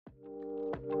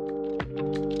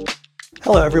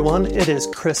Hello everyone, it is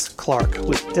Chris Clark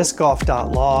with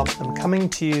discgolf.law. I'm coming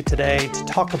to you today to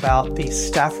talk about the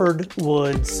Stafford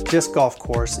Woods disc golf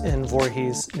course in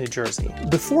Voorhees, New Jersey.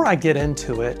 Before I get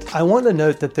into it, I want to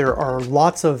note that there are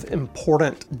lots of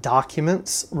important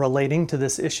documents relating to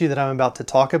this issue that I'm about to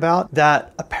talk about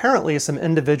that apparently some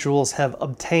individuals have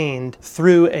obtained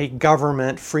through a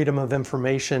government Freedom of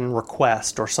Information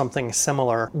request or something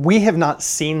similar. We have not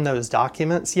seen those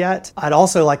documents yet. I'd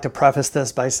also like to preface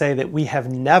this by saying that we have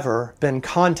never been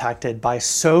contacted by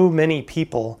so many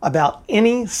people about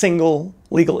any single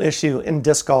legal issue in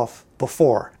disc golf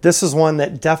before. This is one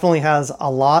that definitely has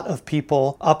a lot of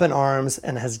people up in arms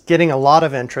and is getting a lot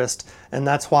of interest, and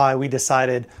that's why we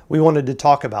decided we wanted to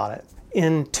talk about it.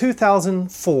 In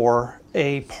 2004,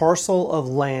 a parcel of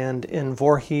land in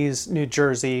Voorhees, New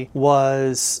Jersey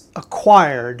was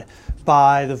acquired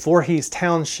by the Voorhees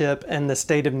Township and the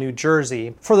state of New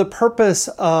Jersey for the purpose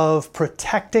of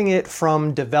protecting it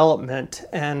from development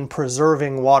and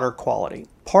preserving water quality.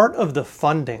 Part of the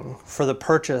funding for the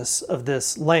purchase of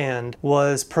this land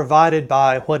was provided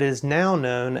by what is now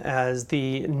known as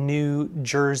the New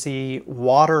Jersey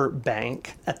Water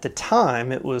Bank. At the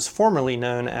time, it was formerly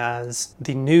known as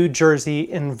the New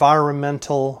Jersey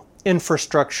Environmental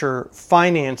Infrastructure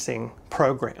Financing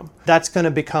Program. That's going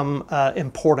to become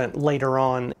important later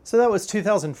on. So that was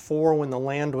 2004 when the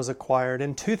land was acquired.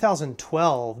 In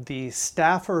 2012, the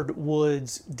Stafford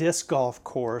Woods disc golf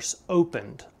course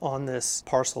opened on this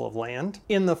parcel of land.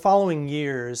 In the following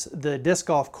years, the disc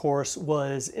golf course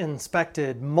was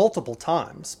inspected multiple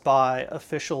times by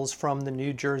officials from the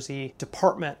New Jersey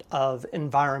Department of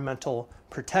Environmental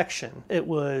Protection. It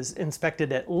was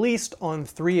inspected at least on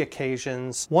 3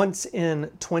 occasions, once in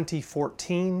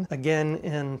 2014, again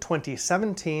in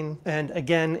 2017, and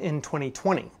again in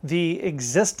 2020. The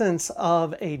existence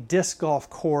of a disc golf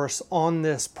course on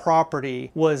this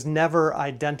property was never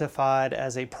identified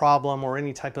as a problem or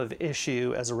any type of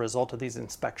issue as a result of these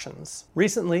inspections.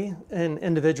 Recently, an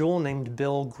individual named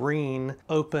Bill Green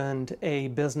opened a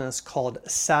business called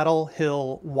Saddle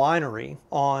Hill Winery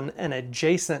on an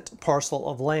adjacent parcel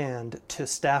of land to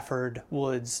Stafford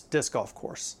Woods disc golf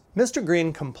course. Mr.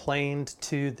 Green complained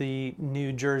to the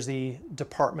New Jersey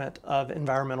Department of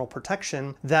Environmental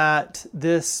Protection that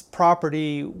this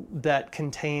property that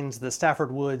contains the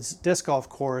Stafford Woods disc golf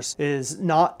course is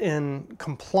not in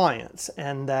compliance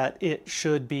and that it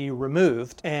should be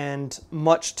removed. And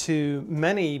much to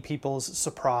many people's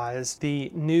surprise,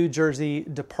 the New Jersey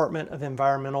Department of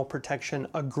Environmental Protection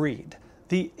agreed.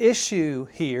 The issue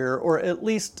here, or at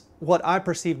least what I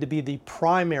perceive to be the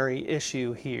primary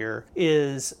issue here,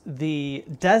 is the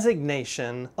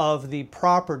designation of the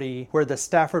property where the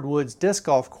Stafford Woods disc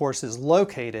golf course is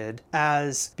located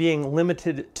as being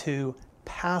limited to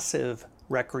passive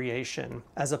recreation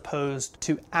as opposed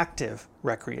to active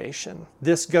recreation.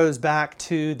 This goes back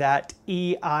to that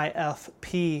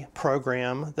EIFP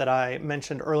program that I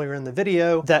mentioned earlier in the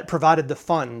video that provided the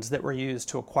funds that were used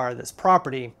to acquire this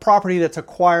property. Property that's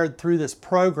acquired through this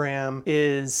program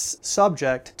is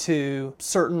subject to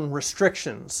certain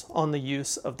restrictions on the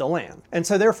use of the land. And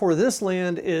so therefore this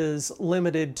land is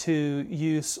limited to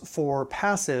use for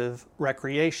passive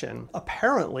recreation.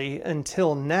 Apparently,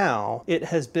 until now, it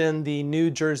has been the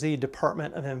New Jersey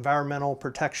Department of Environmental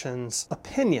Protection's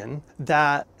opinion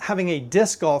that having a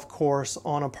disc golf course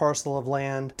on a parcel of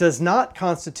land does not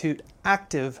constitute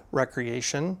active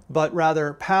recreation, but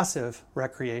rather passive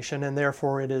recreation, and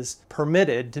therefore it is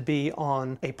permitted to be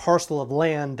on a parcel of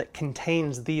land that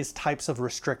contains these types of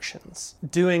restrictions.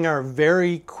 Doing our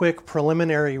very quick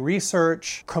preliminary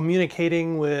research,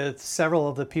 communicating with several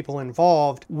of the people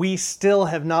involved, we still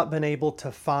have not been able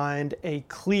to find a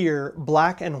clear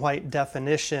black and white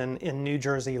definition in New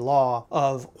Jersey law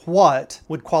of what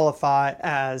would qualify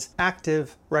as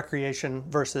active recreation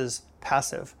versus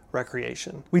passive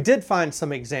recreation. We did find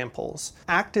some examples.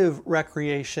 Active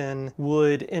recreation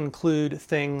would include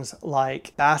things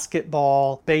like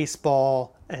basketball,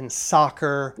 baseball, and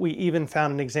soccer. We even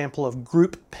found an example of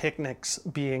group picnics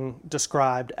being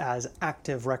described as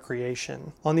active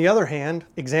recreation. On the other hand,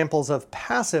 examples of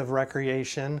passive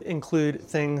recreation include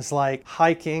things like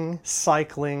hiking,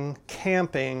 cycling,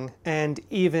 camping, and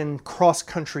even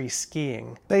cross-country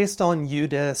skiing. Based on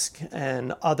UDisc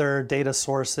and other data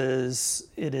sources,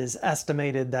 it is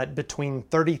estimated that between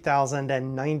 30,000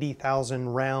 and 90,000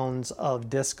 rounds of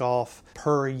disc golf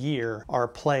per year are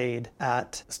played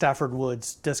at Stafford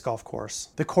Woods disc golf course.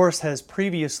 The course has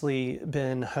previously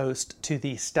been been host to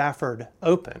the Stafford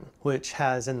Open, which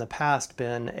has in the past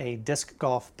been a Disc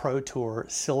Golf Pro Tour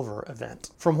Silver event.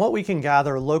 From what we can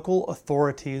gather, local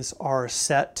authorities are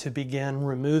set to begin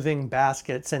removing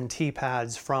baskets and tee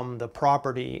pads from the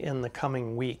property in the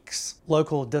coming weeks.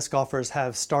 Local disc golfers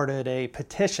have started a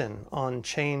petition on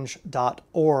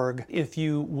change.org. If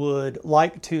you would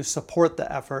like to support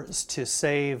the efforts to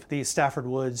save the Stafford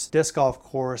Woods disc golf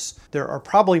course, there are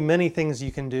probably many things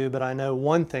you can do, but I know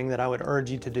one thing that I would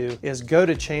urge you to do is go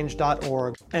to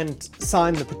change.org and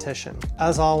sign the petition.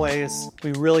 As always,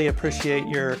 we really appreciate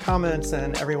your comments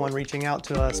and everyone reaching out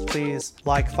to us. Please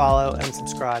like, follow, and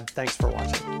subscribe. Thanks for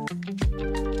watching.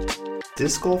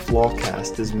 Disc Golf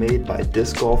Lawcast is made by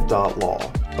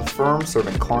discgolf.law, a firm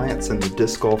serving clients in the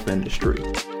disc golf industry.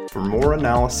 For more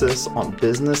analysis on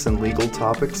business and legal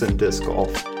topics in disc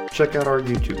golf, check out our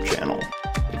YouTube channel.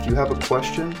 If you have a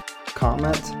question,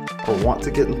 comment, or want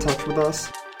to get in touch with us,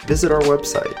 visit our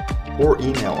website or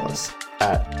email us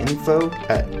at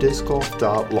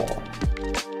info@discgolf.law.